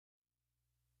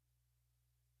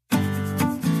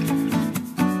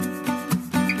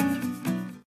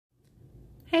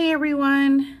Hey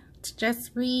everyone, it's Jess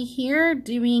Ree here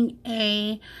doing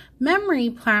a memory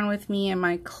plan with me in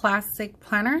my classic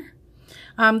planner.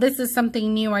 This is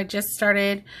something new I just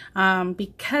started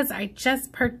because I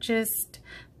just purchased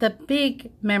the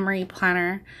big memory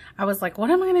planner. I was like, what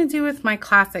am I going to do with my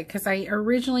classic? Because I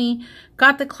originally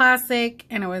got the classic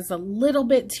and it was a little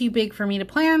bit too big for me to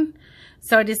plan.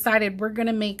 So I decided we're going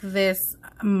to make this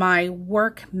my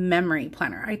work memory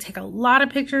planner. I take a lot of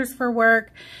pictures for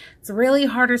work. It's really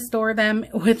hard to store them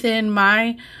within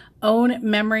my own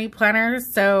memory planner.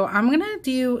 So I'm going to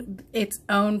do its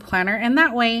own planner, and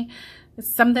that way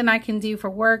it's something I can do for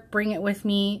work, bring it with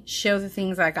me, show the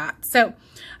things I got. So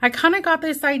I kind of got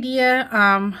this idea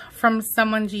from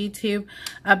someone's YouTube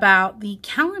about the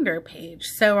calendar page.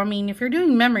 So, I mean, if you're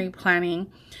doing memory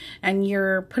planning and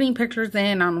you're putting pictures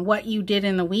in on what you did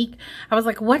in the week, I was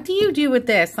like, what do you do with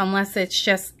this unless it's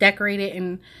just decorate it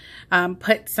and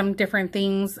put some different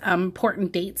things,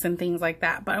 important dates and things like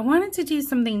that. But I wanted to do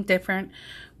something different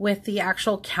with the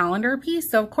actual calendar piece.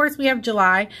 So of course we have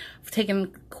July. I've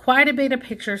taken quite a bit of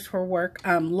pictures for work,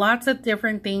 lots of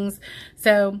different things.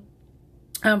 So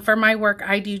for my work,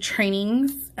 I do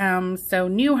trainings, so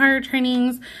new hire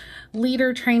trainings,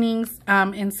 leader trainings,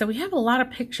 and so we have a lot of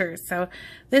pictures. So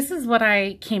this is what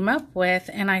I came up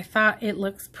with, and I thought it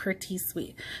looks pretty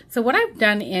sweet. So what I've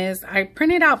done is I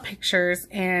printed out pictures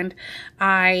and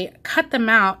I cut them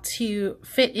out to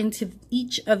fit into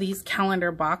each of these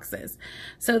calendar boxes.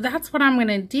 So that's what I'm going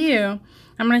to do.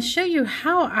 I'm going to show you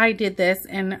how I did this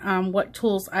and what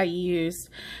tools I used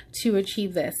to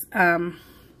achieve this.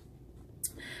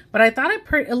 But I thought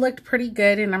it looked pretty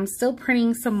good, and I'm still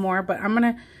printing some more, but I'm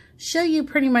going to show you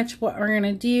pretty much what we're going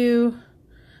to do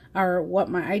or what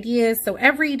my idea is. So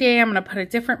every day I'm going to put a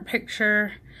different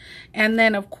picture, and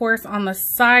then of course on the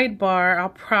sidebar I'll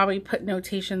probably put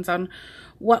notations on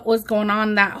what was going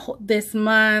on this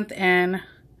month and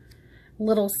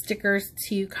little stickers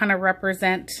to kind of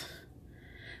represent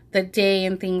the day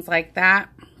and things like that.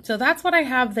 So that's what I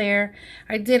have there.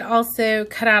 I did also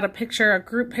cut out a picture, a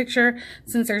group picture.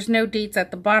 Since there's no dates at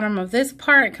the bottom of this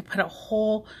part, I could put a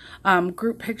whole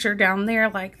group picture down there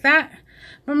like that.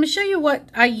 But I'm going to show you what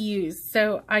I used.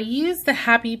 So I used the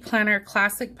Happy Planner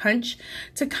Classic Punch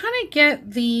to kind of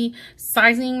get the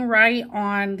sizing right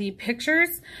on the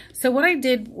pictures. So what I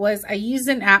did was I used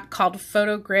an app called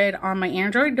PhotoGrid on my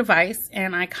Android device,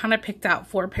 and I kind of picked out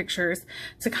 4 pictures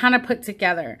to kind of put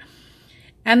together.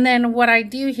 And then what I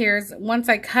do here is once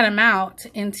I cut them out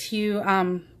into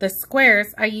the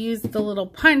squares, I use the little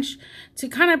punch to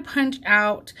kind of punch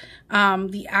out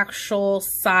the actual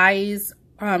size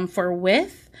for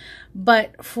width.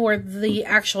 But for the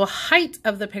actual height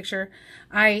of the picture,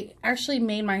 I actually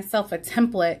made myself a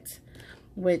template,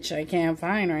 which I can't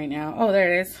find right now. Oh,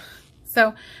 there it is.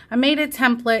 So I made a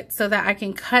template so that I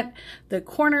can cut the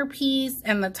corner piece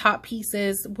and the top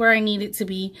pieces where I need it to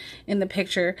be in the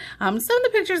picture. Some of the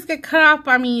pictures get cut off.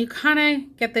 I mean, you kind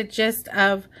of get the gist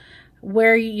of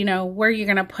where, where you're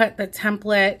going to put the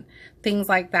template, things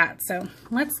like that. So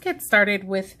let's get started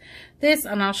with this,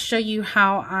 and I'll show you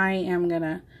how I am going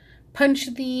to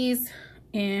punch these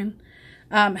and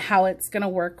how it's going to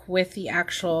work with the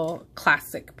actual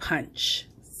classic punch.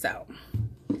 So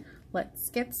let's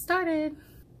get started.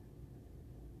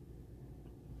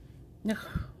 Ugh,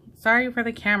 sorry for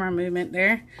the camera movement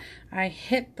there. I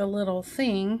hit the little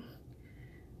thing,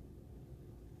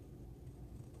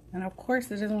 and of course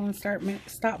it doesn't want to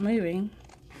stop moving.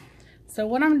 So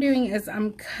what I'm doing is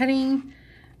I'm cutting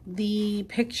the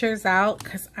pictures out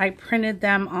because I printed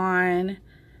them on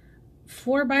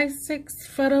 4x6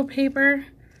 photo paper.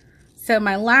 So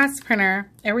my last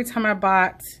printer, every time I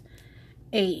bought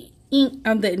the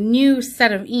new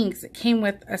set of inks, it came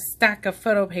with a stack of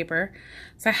photo paper.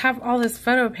 So I have all this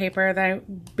photo paper that I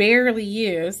barely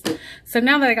use. So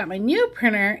now that I got my new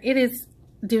printer, it is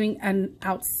doing an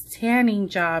outstanding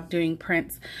job doing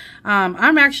prints.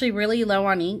 I'm actually really low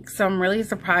on ink, so I'm really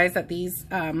surprised that these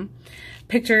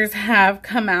pictures have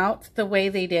come out the way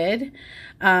they did.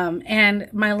 And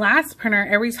my last printer,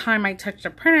 every time I touched a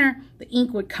printer, the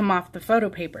ink would come off the photo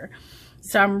paper.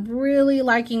 So I'm really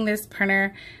liking this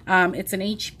printer. It's an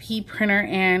HP printer,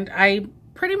 and I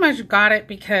pretty much got it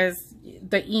because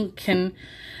the ink can,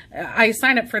 I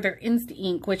signed up for their Insta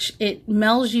Ink, which it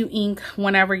mails you ink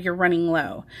whenever you're running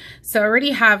low. So I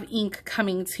already have ink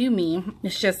coming to me.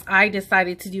 It's just I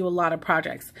decided to do a lot of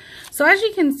projects. So as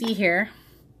you can see here,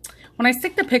 when I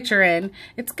stick the picture in,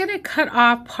 it's going to cut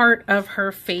off part of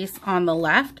her face on the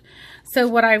left. So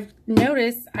what I've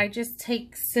noticed, I just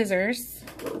take scissors,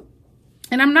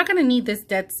 and I'm not going to need this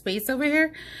dead space over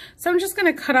here. So I'm just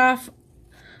going to cut off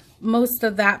most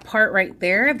of that part right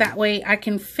there. That way I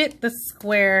can fit the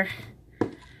square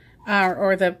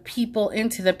or the people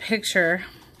into the picture.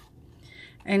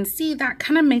 And see, that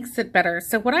kind of makes it better.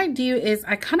 So what I do is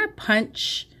I kind of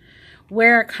punch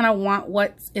where I kind of want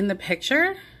what's in the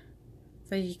picture.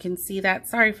 So you can see that.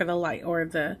 Sorry for the light or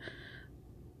the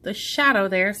shadow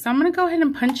there. So I'm going to go ahead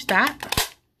and punch that.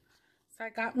 So I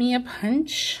got me a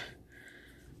punch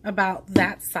about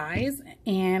that size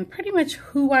and pretty much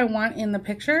who I want in the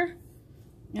picture.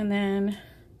 And then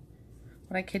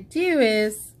what I could do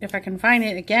is, if I can find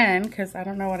it again, because I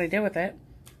don't know what I did with it,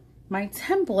 my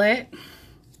template,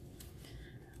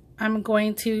 I'm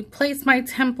going to place my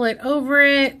template over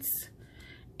it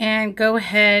and go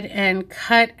ahead and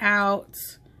cut out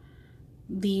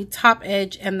the top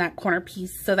edge and that corner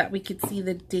piece so that we could see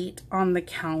the date on the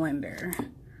calendar.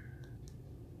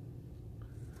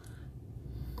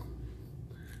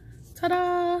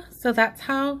 Ta-da! So that's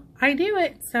how I do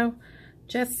it. So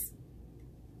just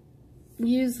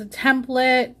use the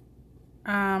template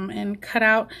and cut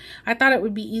out. I thought it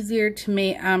would be easier to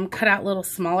make cut out little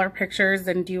smaller pictures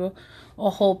than do a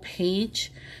whole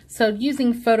page. So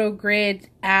using PhotoGrid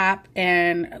app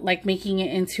and like making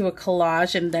it into a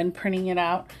collage and then printing it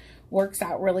out works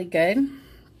out really good.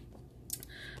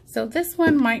 So this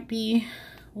one might be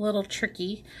a little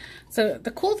tricky. So the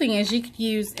cool thing is you could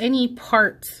use any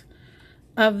part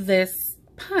of this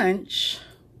punch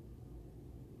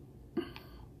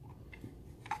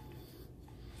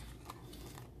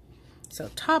so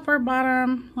top or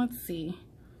bottom, let's see.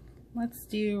 Let's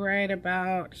do right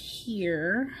about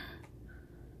here.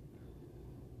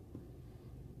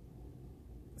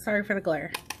 Sorry for the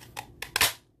glare.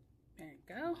 There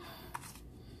you go.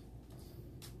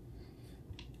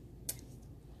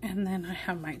 And then I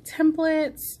have my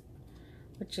templates,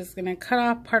 which is going to cut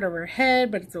off part of her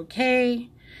head, but it's okay.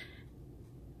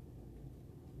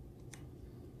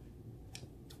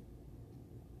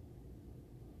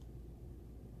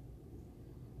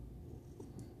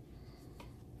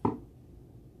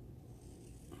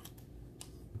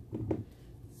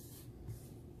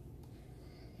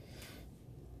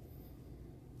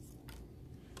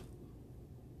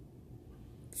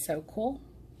 So cool.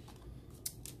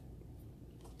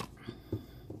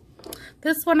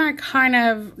 This one I kind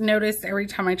of noticed every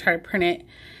time I try to print it,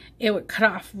 it would cut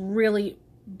off really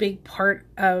big part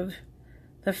of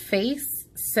the face.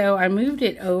 So I moved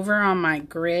it over on my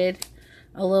grid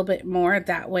a little bit more.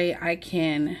 That way I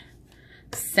can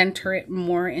center it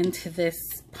more into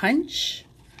this punch.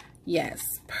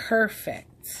 Yes, perfect.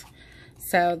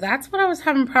 So that's what I was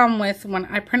having a problem with when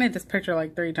I printed this picture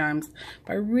like 3 times.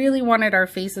 But I really wanted our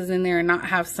faces in there and not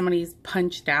have somebody's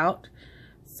punched out.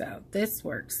 So this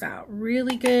works out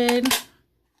really good.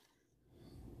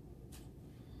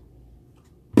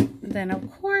 Then of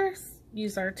course,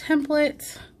 use our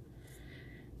template.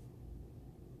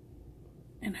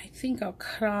 And I think I'll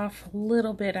cut off a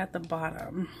little bit at the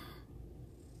bottom.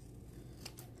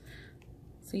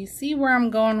 So you see where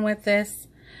I'm going with this.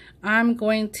 I'm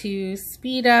going to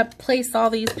speed up, place all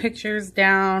these pictures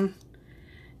down.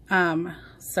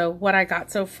 So what I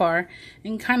got so far,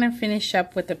 and kind of finish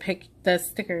up with the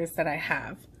stickers that I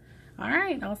have. All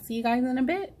right, I'll see you guys in a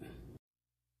bit.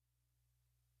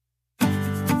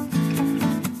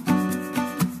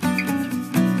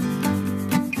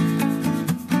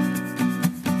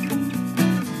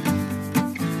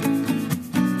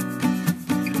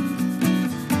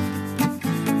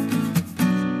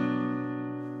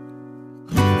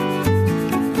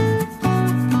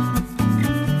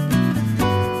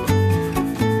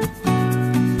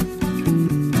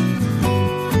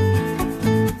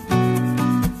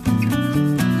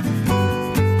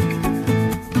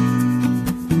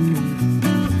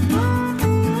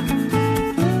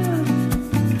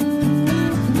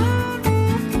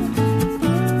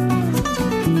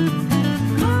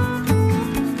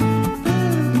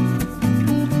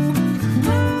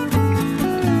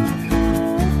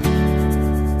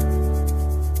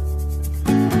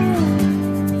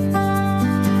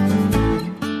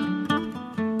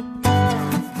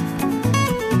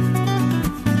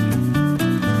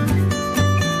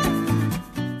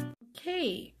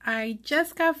 I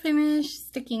just got finished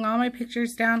sticking all my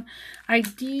pictures down. I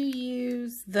do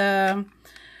use the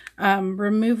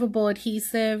removable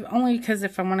adhesive only because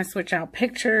if I want to switch out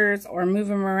pictures or move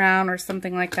them around or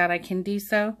something like that, I can do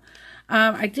so.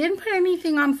 I didn't put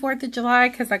anything on 4th of July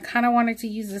because I kind of wanted to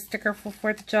use a sticker for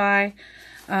 4th of July.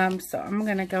 So I'm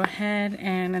going to go ahead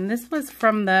and this was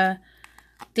from the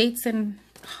Dates and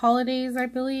Holidays, I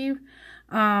believe.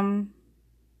 Happy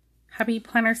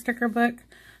Planner sticker book.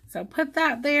 So put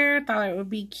that there, thought it would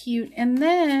be cute. And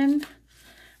then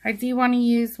I do want to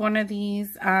use one of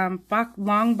these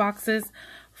long boxes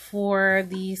for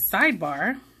the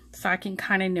sidebar, so I can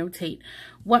kind of notate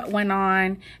what went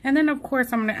on. And then of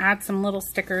course I'm going to add some little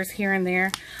stickers here and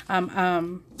there,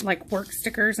 like work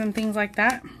stickers and things like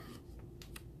that.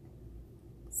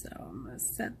 So I'm going to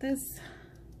set this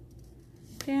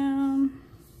down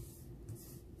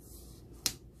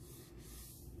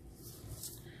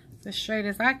as straight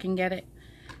as I can get it.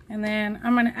 And then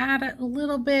I'm going to add a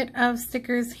little bit of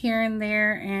stickers here and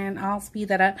there, and I'll speed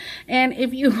that up. And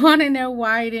if you want to know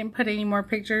why I didn't put any more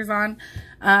pictures on,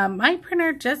 my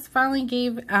printer just finally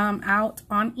gave out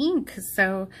on ink.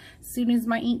 So as soon as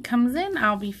my ink comes in,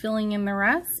 I'll be filling in the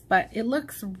rest. But it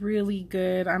looks really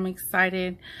good. I'm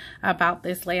excited about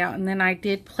this layout. And then I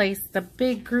did place the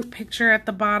big group picture at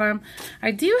the bottom.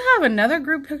 I do have another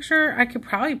group picture I could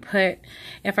probably put,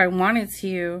 if I wanted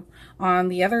to, on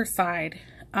the other side.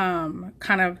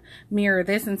 Kind of mirror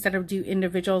this instead of do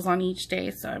individuals on each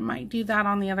day. So I might do that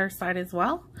on the other side as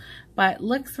well, but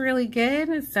looks really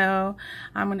good. So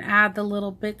I'm going to add the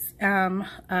little bits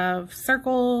of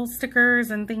circle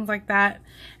stickers and things like that,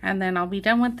 and then I'll be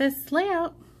done with this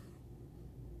layout.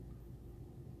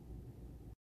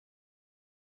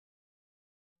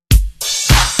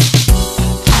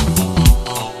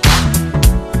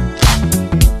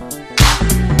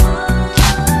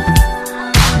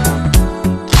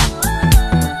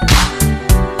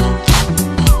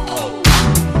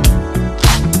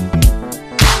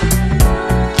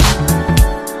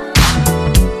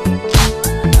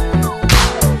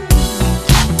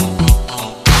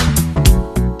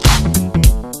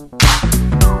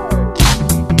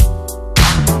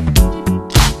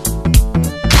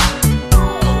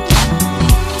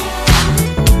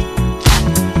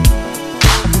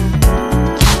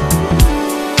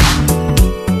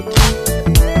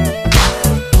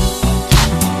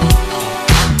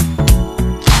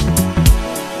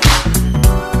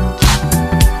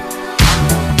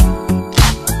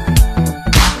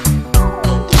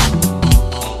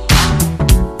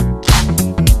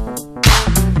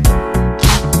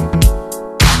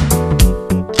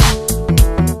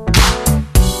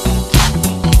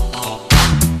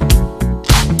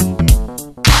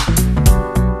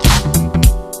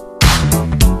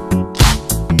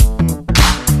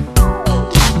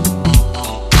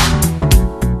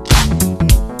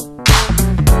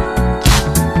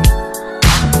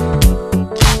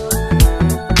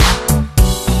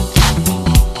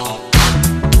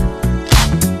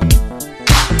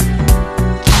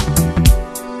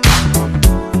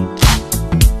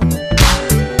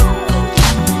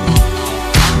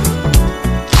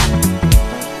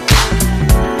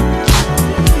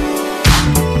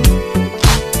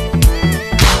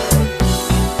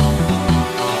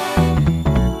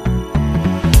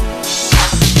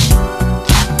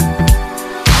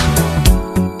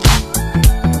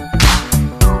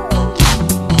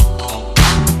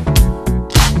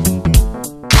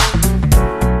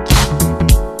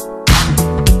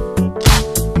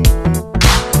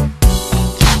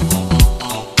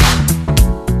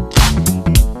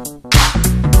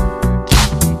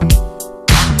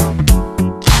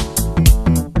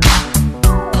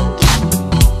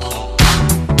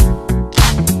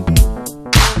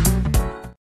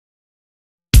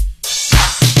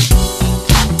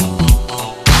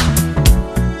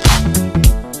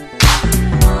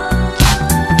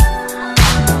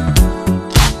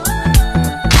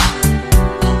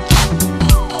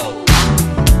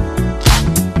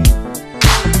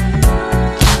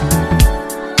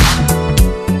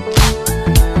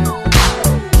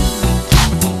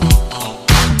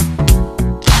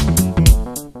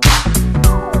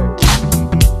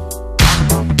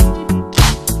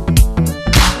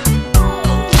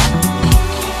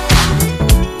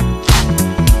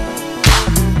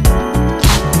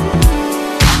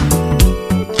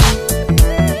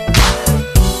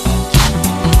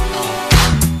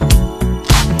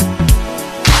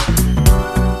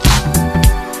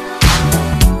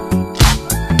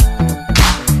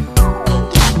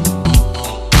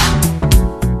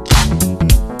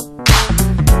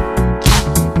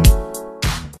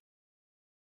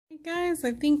 Guys,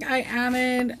 I think I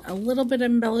added a little bit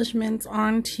of embellishments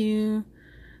onto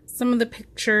some of the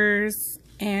pictures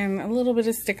and a little bit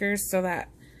of stickers so that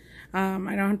I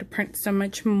don't have to print so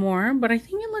much more, but I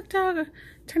think it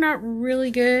turned out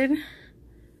really good.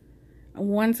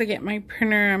 Once I get my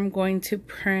printer, I'm going to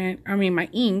my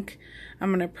ink, I'm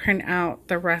going to print out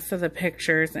the rest of the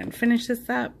pictures and finish this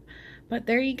up. But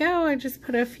there you go, I just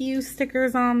put a few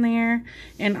stickers on there,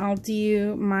 and I'll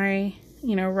do my,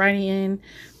 writing in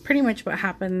pretty much what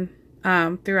happened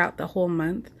throughout the whole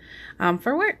month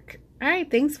for work. All right,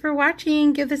 thanks for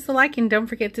watching. Give this a like and don't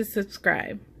forget to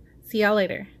subscribe. See y'all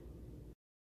later.